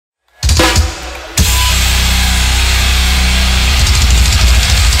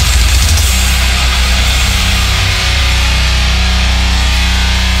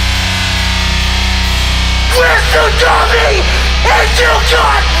Sunami, and you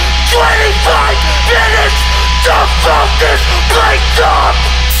got 25 minutes to fuck this place up.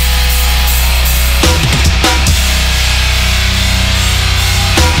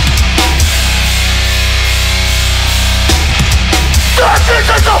 This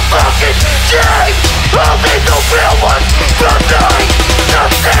is a fucking game. Only the real ones remain. The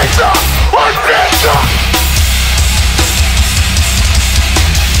things are bigger.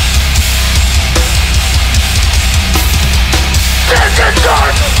 This is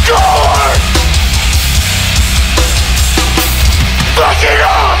hardcore. Fuck it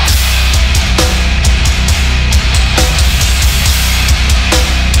up.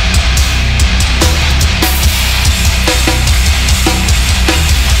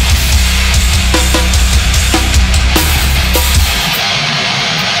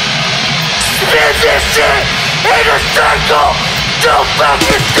 Spin this shit in a circle. Don't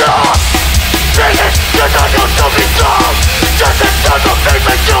fucking stop. Sing it, cause I know something's wrong. Just another thing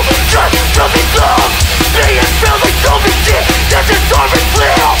that you just something wrong. Being really told me shit. This is garbage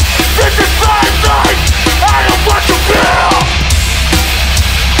real. This is my life. I don't want to feel.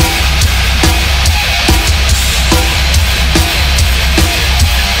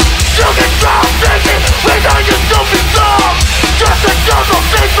 You can stop thinking without you something wrong. Just another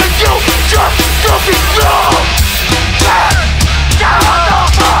thing for you. Just something wrong.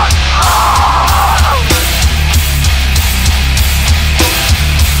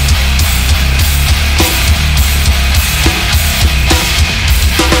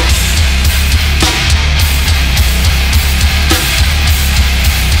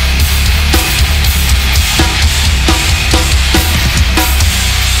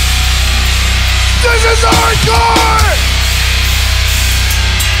 This is hardcore!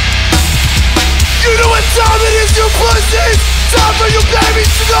 You know what time it is, you pussies! Time for you babies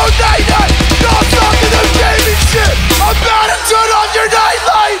to go night-night! No, I'm talking to baby shit! I'm about to turn off your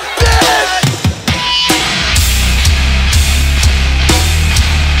nightlight, bitch!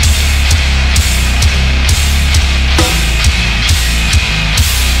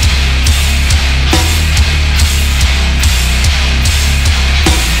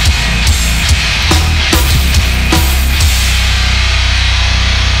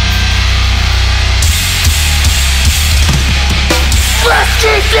 Let's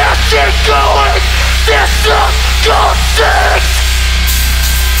keep that shit going! This sucks, God sakes!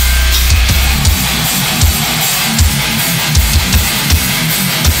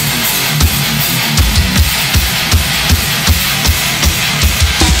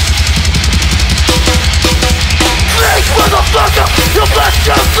 Please, motherfucker, you must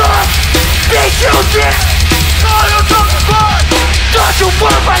come back! Be choosing! I don't talk about! Don't you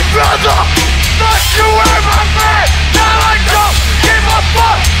were my brother! Don't you were my man! Now I don't give a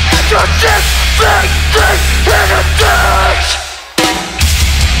fuck! You're just big in a ditch!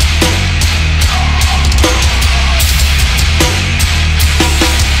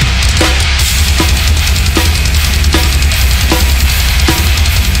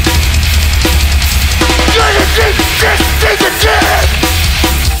 Gonna need this thing to dig!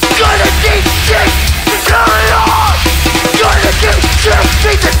 Gonna need this to carry on! Gonna need this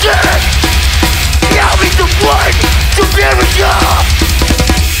thing to dig! Now me the one to bury up!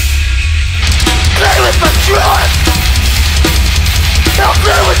 Play with my trust! Now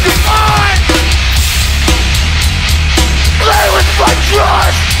play with your mind! Play with my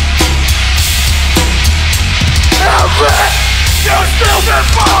trust! Now let you stupid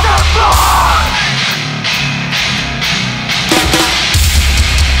motherfucker!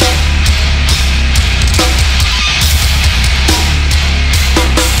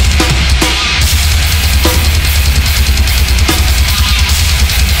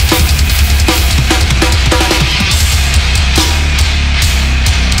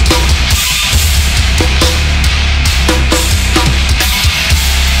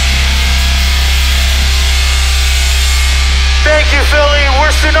 Thank you, Philly.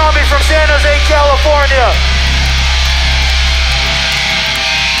 We're Sunami from San Jose, California.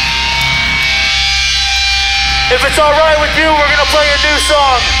 If it's all right with you, we're gonna play a new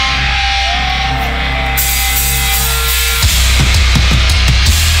song.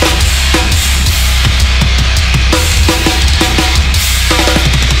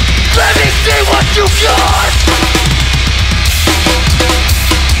 Let me see what you got!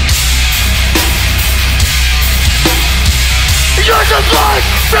 You're the light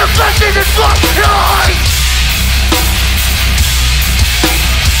reflected in my eyes.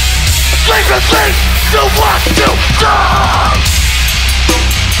 Sleep and sleep, you want to die.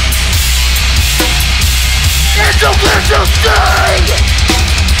 It's a place to stay.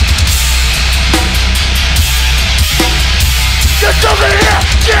 There's something here,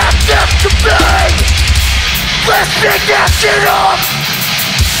 captive to me. Let's pick that shit up.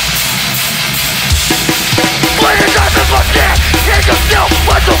 When it's not the bucket, take a still,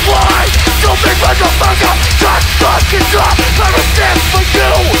 what's the why? Don't be motherfucker, just fucking drop. Everything for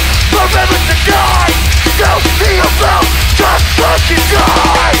you, forever to die. Don't be about, just fucking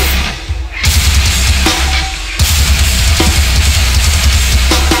die.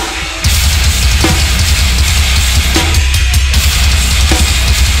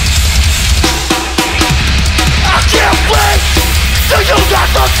 Do you got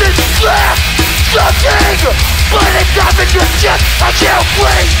something left? Something, but it's not in your shit. I can't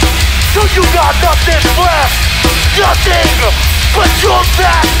wait. Do you got nothing left? Nothing but your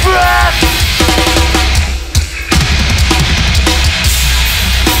bad breath.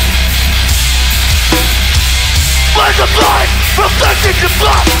 Like the blood reflecting the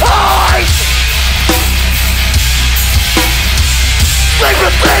black eyes. Leave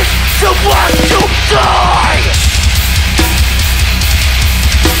a face to want to die.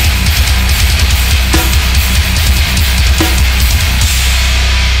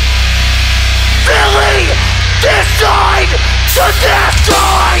 Decide to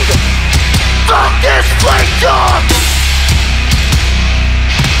decide. Fuck this place up.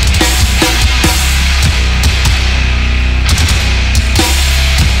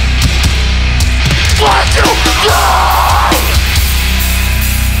 Want to die.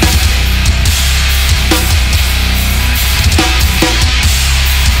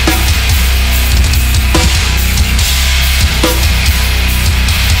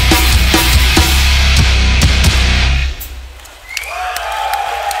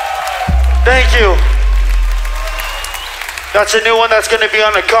 Thank you. That's a new one that's gonna be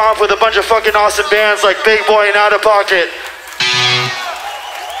on the comp with a bunch of fucking awesome bands like Big Boy and Out of Pocket.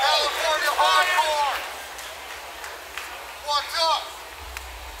 California hardcore. What's up?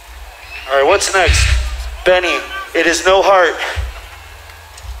 Alright, what's next? Benny, It Is No Heart.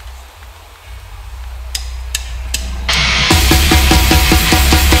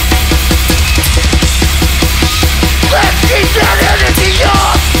 Let's keep that energy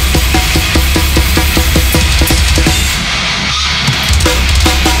up.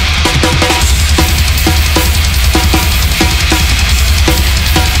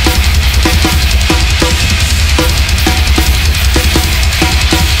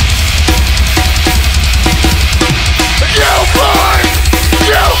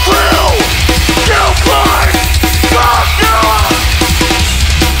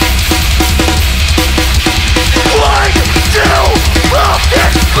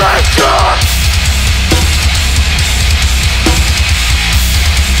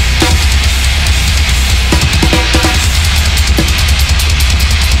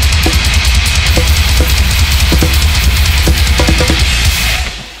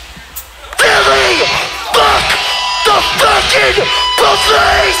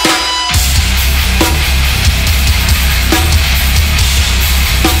 Police!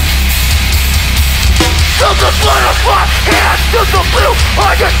 From the blood of my hands to the blue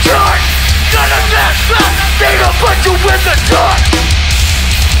on your shirt. None of that stuff, they don't put you in the dark.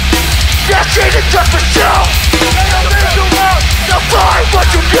 That shit is just a show. They don't make you out, define what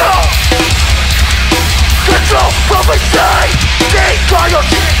you know. Control from inside. They call your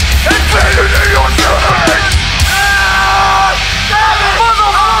shit and pay it in your name.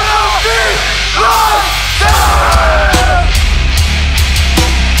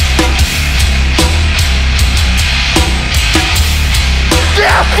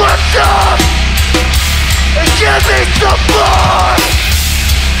 Yeah, what's up? Give me some more.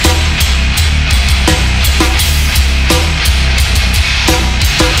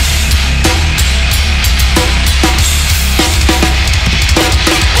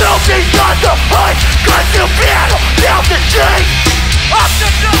 Nobody's on the hunt, 'cause you battle down the chain. Up the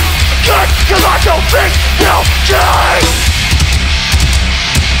door. Good, 'cause I don't think you'll change.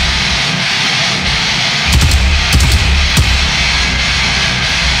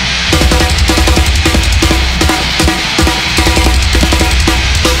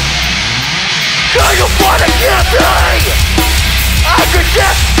 Do you wanna get me? I can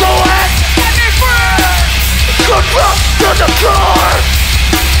just go and let me free. Good luck to the core.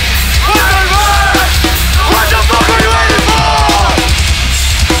 What the fuck are you waiting for?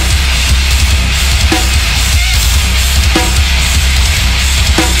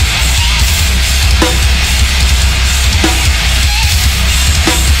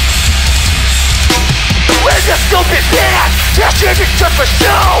 Where's your stupid pants? That shit is just for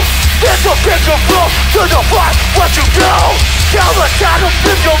show. There's a bigger rule to the what you know. Tell us how to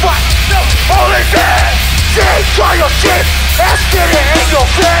live your life. No, only this. See, try your shit and spit it in your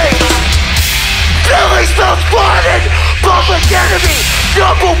face. Philly's most wanted, public enemy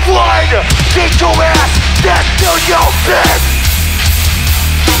 #1. Beat your ass, that's still your bitch.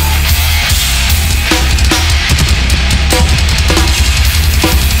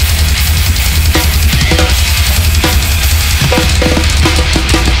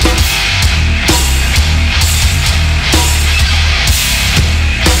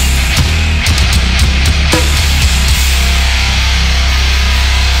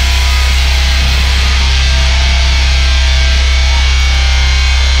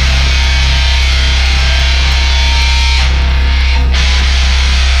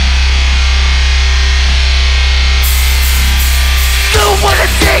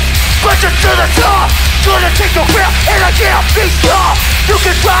 Push it to the top, gonna take your grip and I can't be stopped. You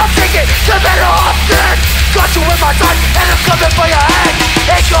can try to take it, no matter how often. Got you in my sight and I'm coming for your head.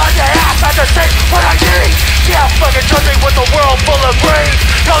 Ain't gonna ask, I just say what I need. Can't fucking trust me with the world full of greed.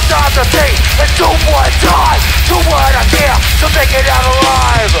 No time to think and do what I do what I can to make it out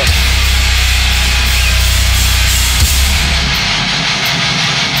alive.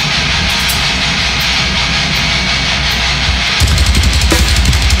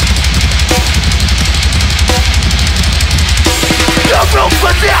 No room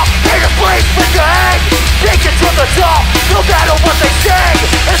for doubt, ain't a place with your head. Take it to the top, no matter what they say.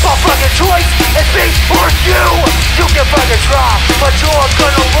 It's my fucking choice, it's me or you. You can fucking try, but you're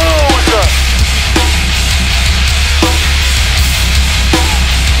gonna lose.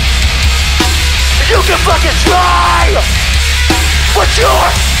 You can fucking try, but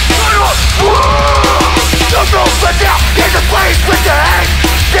you're gonna lose. No room for doubt, ain't a place with your head.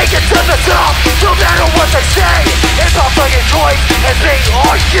 Take it to the top, no matter what they say. It's my fucking choice, it's me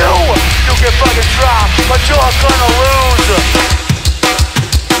or you. You can fucking try, but you're gonna lose.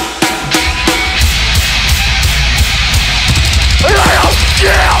 And I don't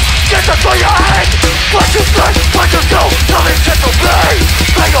care, get to throw your head. What you say, what you do, nothing just to me.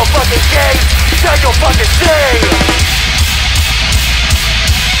 Play your fucking game, tell your fucking thing.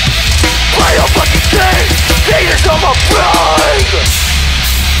 Play your fucking game, haters on my brain.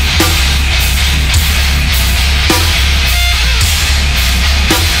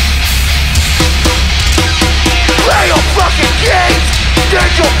 Play your fucking games, then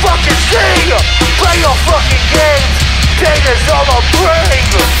you'll fucking see. Play your fucking games, haters on my brain.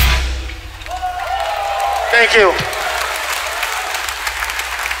 Thank you.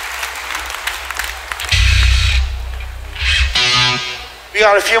 We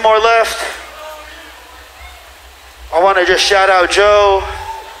got a few more left. I want to just shout out Joe,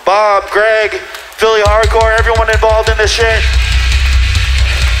 Bob, Greg, Philly Hardcore, everyone involved in this shit.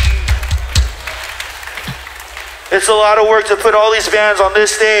 It's a lot of work to put all these bands on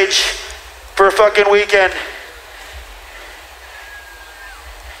this stage for a fucking weekend.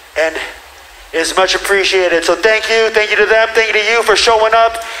 And it's much appreciated. So thank you to them, thank you to you for showing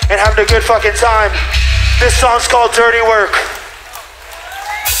up and having a good fucking time. This song's called Dirty Work.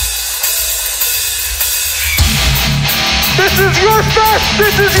 This is your fest,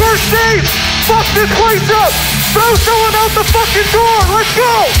 this is your stage. Fuck this place up. Throw someone out the fucking door, let's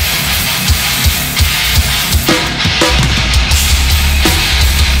go.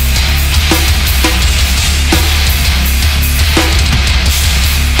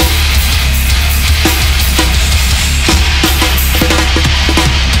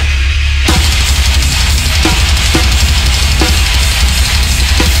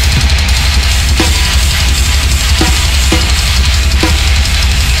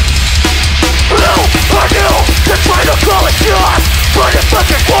 Try to call it shot, but it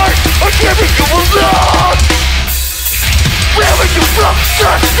fucking works. I'm giving you a love. Where are you from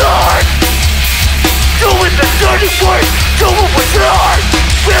the start? Doing the dirty work, doing what's hard.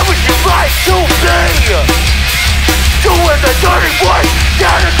 Where would you like to be? Doing the dirty work,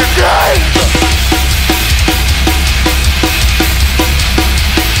 down at the day.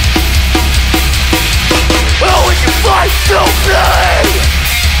 Where would you like to be?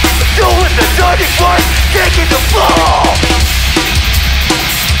 Doing the dirty work, taking the fall.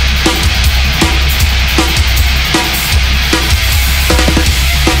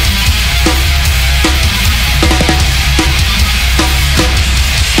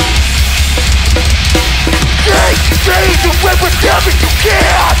 Take the way whatever you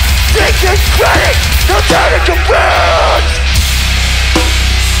can. Take this credit, no time to convince.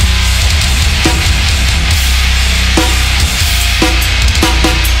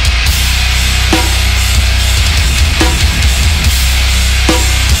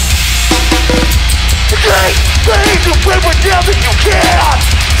 Please, you play whatever you can.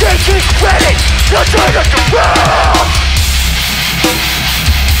 taking credit, the turn of the world.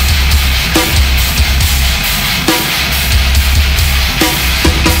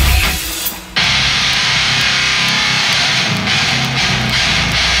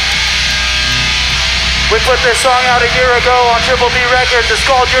 We put this song out a year ago on Triple B Records. It's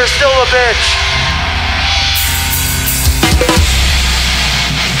called You're Still a Bitch.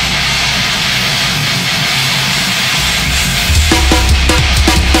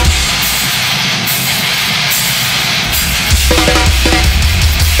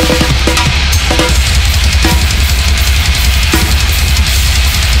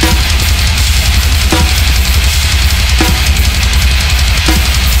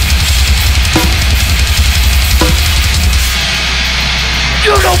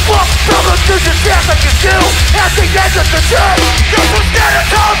 You don't walk from the vision dance like you do at the end of the day. This was never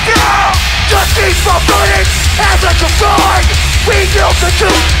come down. Just keep on burning as like a ride. We know the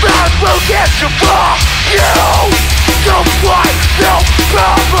truth, but we'll get you far. You don't fight no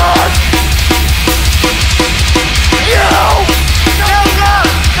problem. You don't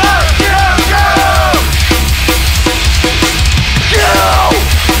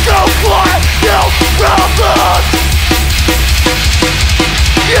fight no problem.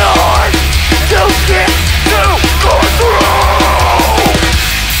 You're too scared to go through.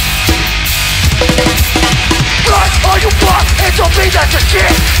 Run all you want, it don't mean that you're shit.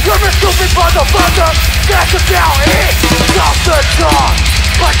 You're a stupid motherfucker. That's about it. Stop the talk,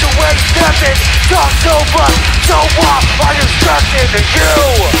 but you ain't nothing. Talk so much, so what are you stressing? And you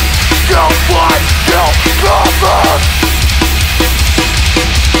don't fight no problem.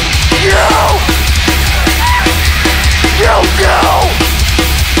 You know.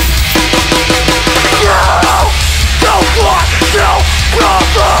 Don't want no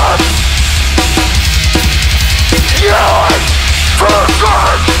problems. You're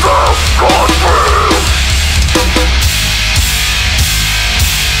forgotten the country.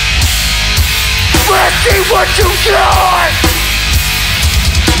 Let's see what you got.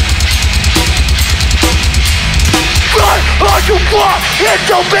 Run all you want, it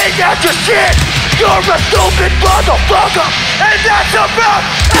don't mean that you're shit. You're a stupid motherfucker, and that's about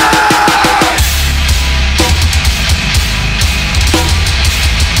it.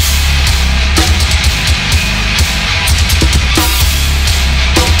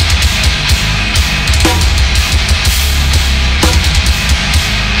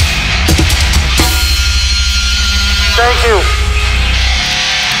 Thank you.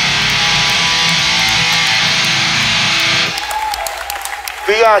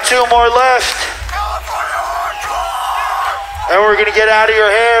 We got 2 more left. And we're gonna get out of your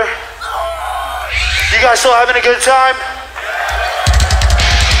hair. You guys still having a good time?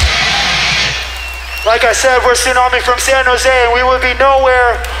 Like I said, we're Sunami from San Jose, and we would be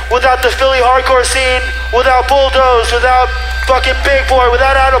nowhere without the Philly hardcore scene, without Bulldoze, without fucking Big Boy,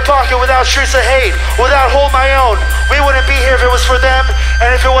 without Out of Pocket, without Streets of Hate, without Hold My Own. We wouldn't be here if it was for them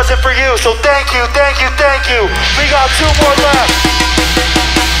and if it wasn't for you. So thank you, thank you, thank you. We got 2 more left.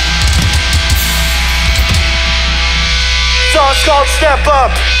 Song's called Step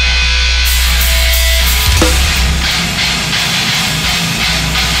Up.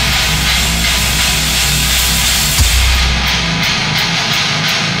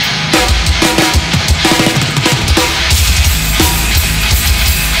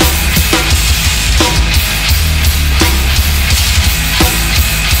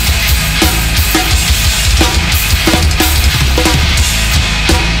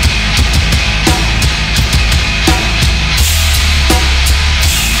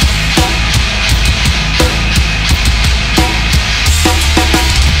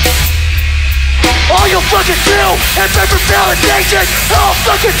 Fucking do and paper validation. I'll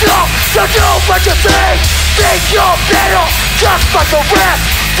fucking do what you think. Think you're better, just like the rest.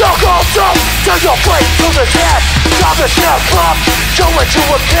 Don't go dumb till you're played to the test. Time to step up, show what you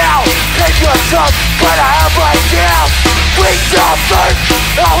about. Make yourself, but I have right now. We don't first,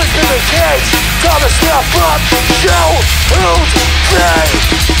 always been the case. Time to step up, show who's king.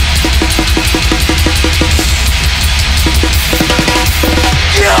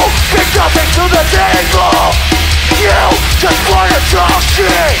 You bring nothing to the table. You just wanna talk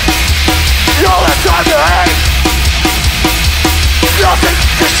shit. You don't have time to hate. Nothing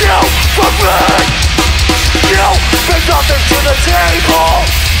to show for me. You bring nothing to the table.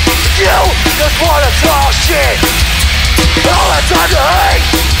 You just wanna talk shit. You don't have time to hate.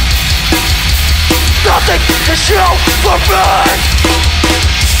 Nothing to show for me.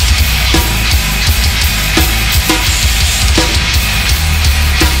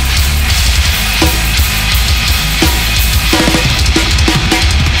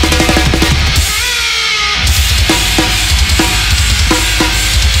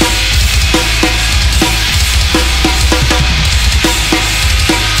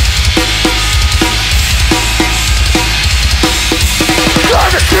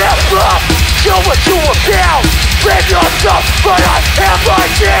 Make yourself, but I am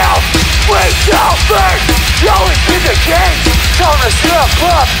right now. We don't think always been the case. Time to step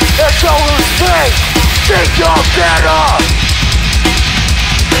up and don't lose faith. Think you're better.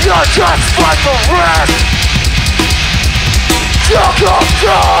 You're just like the rest. Talk up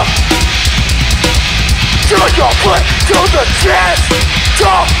tough. Do your play to the chest.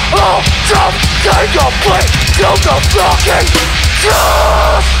 Talk up tough. Take your play to the fucking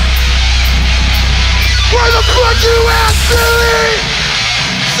chest. Where the fuck you at, Billy?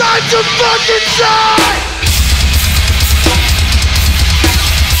 Time to fucking die!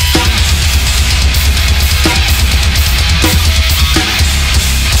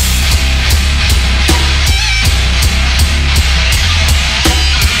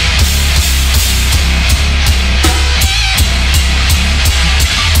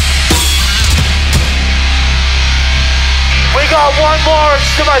 Got one more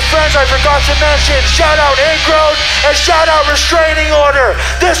to my friends I forgot to mention. Shout out Ingrown and shout out Restraining Order.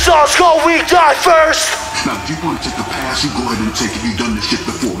 This song's called We Die First. Now if you want to take a pass, you go ahead and take it. You've done this shit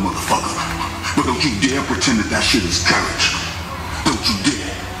before, motherfucker. But don't you dare pretend that shit is courage. Don't you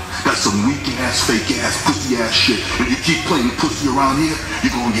dare. That's some weak ass, fake ass, pussy ass shit. If you keep playing pussy around here,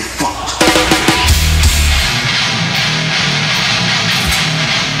 you're gonna get fucked.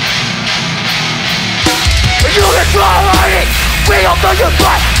 You can try it. We don't know your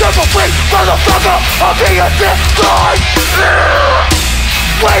butt. Never wait, motherfucker. I'll be a dead guy.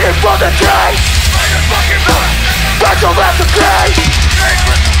 Waiting for the day. But you'll have to pay.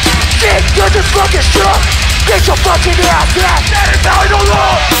 Think you're just fucking shook. Get your fucking ass out. Now I don't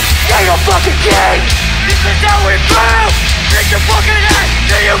know. Ain't no fucking game. This is how we play. Get your fucking ass.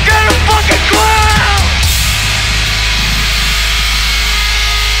 Then you get a fucking clown.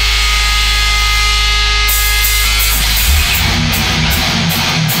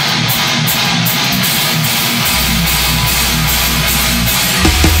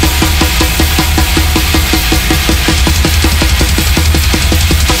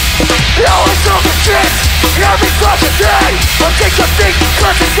 Every fucking day I'll take your feet,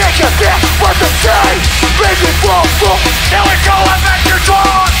 cause you take your back. What to say? Make me fall full. Now we go up at your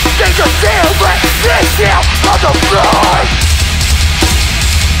door. Take your cigarette, face down on the floor.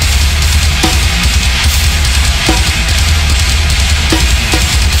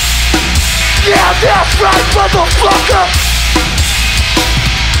 Yeah, that's right, motherfucker.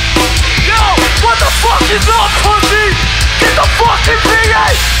 Yo, what the fuck is up, pussy? Get the fucking PA.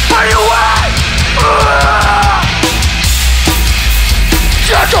 Where you at?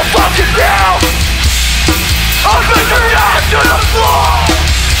 Shut your fucking mouth! I'll bring your ass to the floor!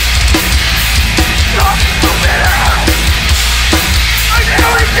 Nothing to me now! I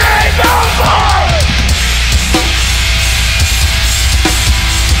everything over!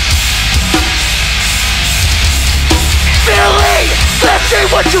 Billy, let's see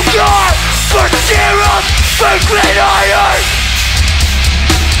what you got! For zeros, for great iron!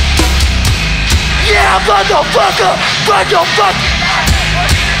 Yeah, motherfucker, but your fucking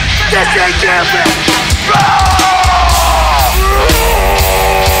this ain't giving.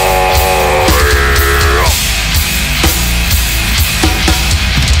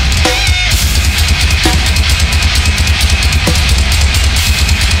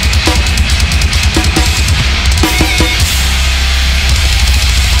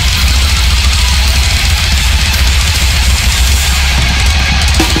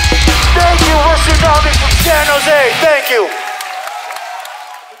 Thank you, we're Sunami from San Jose. Thank you.